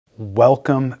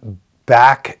Welcome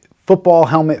back, football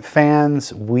helmet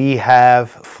fans. We have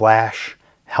Flash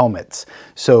helmets.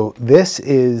 So this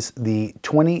is the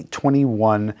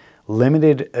 2021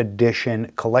 limited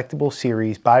edition collectible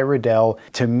series by Riddell.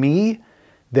 To me,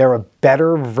 they're a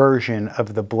better version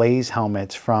of the Blaze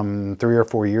helmets from 3 or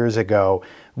 4 years ago,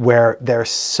 where they're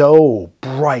so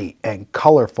bright and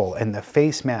colorful, and the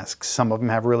face masks, some of them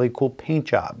have really cool paint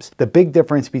jobs. The big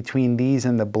difference between these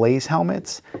and the Blaze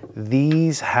helmets,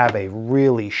 these have a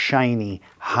really shiny,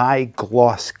 high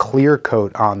gloss clear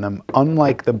coat on them.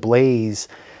 Unlike the Blaze,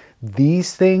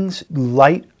 these things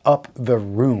light up the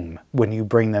room when you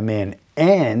bring them in.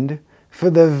 And for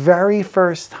the very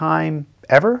first time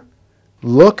ever,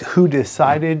 look who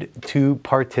decided to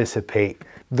participate.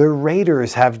 The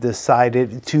Raiders have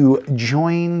decided to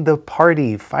join the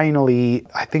party. Finally,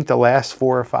 I think the last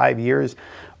 4 or 5 years,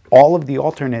 all of the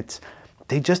alternates,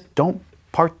 they just don't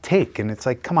partake. And it's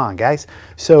like, come on, guys.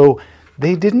 So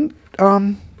they didn't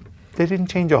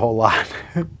change a whole lot.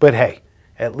 But hey,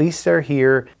 at least they're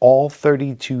here. All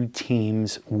 32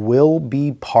 teams will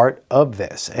be part of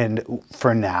this. And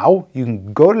for now, you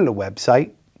can go to the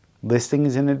website. Listing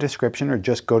is in the description, or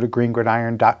just go to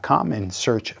greengridiron.com and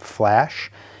search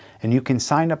Flash, and you can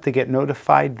sign up to get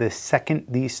notified the second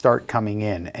these start coming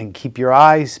in. And keep your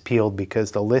eyes peeled, because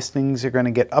the listings are going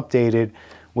to get updated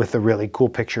with the really cool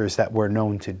pictures that we're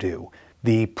known to do.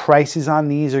 The prices on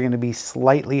these are going to be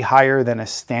slightly higher than a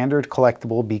standard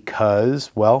collectible because,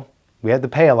 well, we had to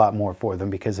pay a lot more for them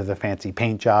because of the fancy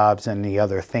paint jobs and the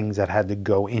other things that had to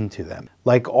go into them.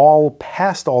 Like all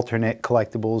past alternate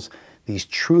collectibles, these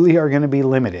truly are going to be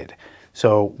limited.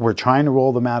 So we're trying to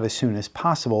roll them out as soon as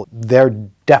possible. They're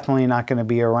definitely not going to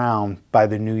be around by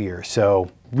the new year. So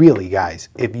really, guys,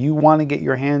 if you want to get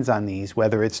your hands on these,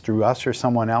 whether it's through us or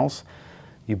someone else,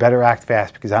 you better act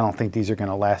fast, because I don't think these are going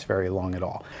to last very long at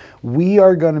all. We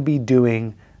are going to be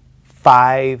doing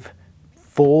 5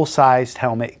 full-sized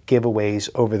helmet giveaways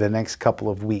over the next couple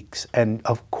of weeks. And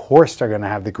of course, they're going to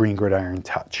have the green gridiron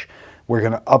touch. We're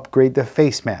going to upgrade the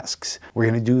face masks. We're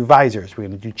going to do visors. We're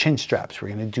going to do chin straps. We're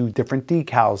going to do different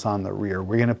decals on the rear.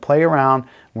 We're going to play around.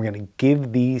 We're going to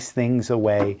give these things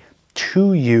away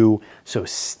to you. So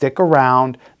stick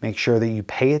around. Make sure that you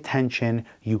pay attention.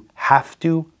 You have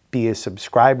to be a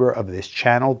subscriber of this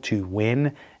channel to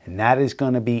win, and that is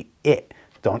going to be it.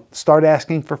 Don't start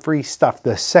asking for free stuff.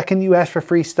 The second you ask for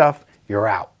free stuff, you're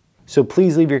out. So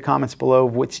please leave your comments below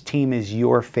of which team is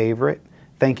your favorite.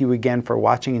 Thank you again for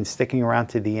watching and sticking around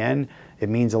to the end. It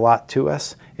means a lot to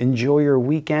us. Enjoy your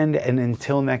weekend, and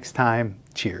until next time,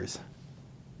 cheers.